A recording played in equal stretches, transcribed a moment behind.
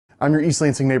I'm your East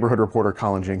Lansing neighborhood reporter,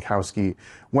 Colin Jankowski.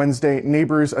 Wednesday,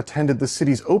 neighbors attended the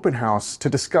city's open house to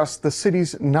discuss the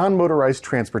city's non-motorized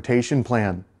transportation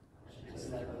plan.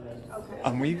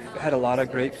 We've had a lot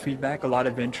of great feedback, a lot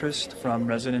of interest from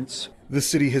residents. The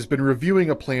city has been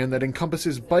reviewing a plan that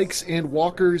encompasses bikes and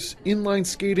walkers, inline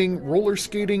skating, roller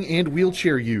skating, and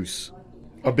wheelchair use.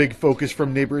 A big focus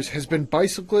from neighbors has been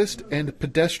bicyclist and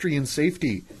pedestrian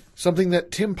safety, something that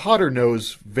Tim Potter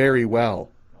knows very well.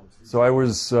 So I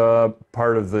was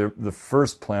part of the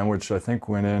first plan, which I think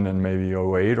went in maybe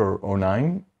 08 or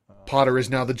 09. Potter is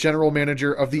now the general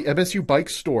manager of the MSU Bike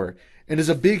Store and is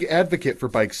a big advocate for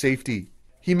bike safety.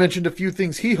 He mentioned a few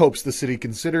things he hopes the city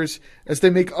considers as they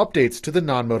make updates to the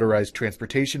non-motorized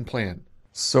transportation plan.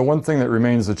 So one thing that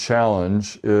remains a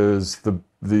challenge is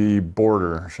the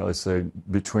border, shall I say,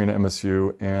 between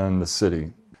MSU and the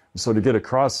city. So to get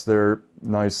across there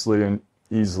nicely and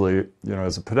easily,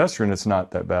 as a pedestrian, it's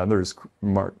not that bad. There's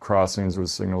marked crossings with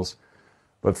signals.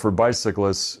 But for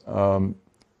bicyclists,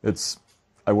 it's,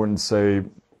 I wouldn't say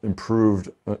improved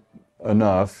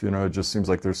enough. It just seems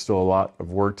like there's still a lot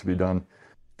of work to be done.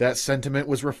 That sentiment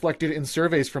was reflected in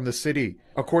surveys from the city.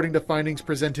 According to findings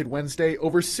presented Wednesday,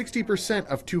 over 60%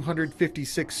 of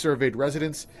 256 surveyed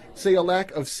residents say a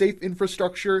lack of safe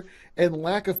infrastructure and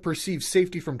lack of perceived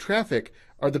safety from traffic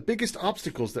are the biggest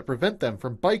obstacles that prevent them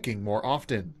from biking more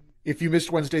often. If you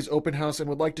missed Wednesday's open house and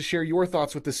would like to share your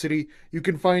thoughts with the city, you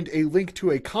can find a link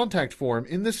to a contact form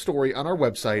in this story on our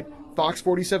website,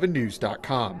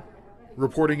 fox47news.com.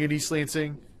 Reporting in East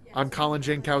Lansing, I'm Colin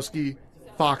Jankowski,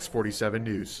 Fox 47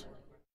 News.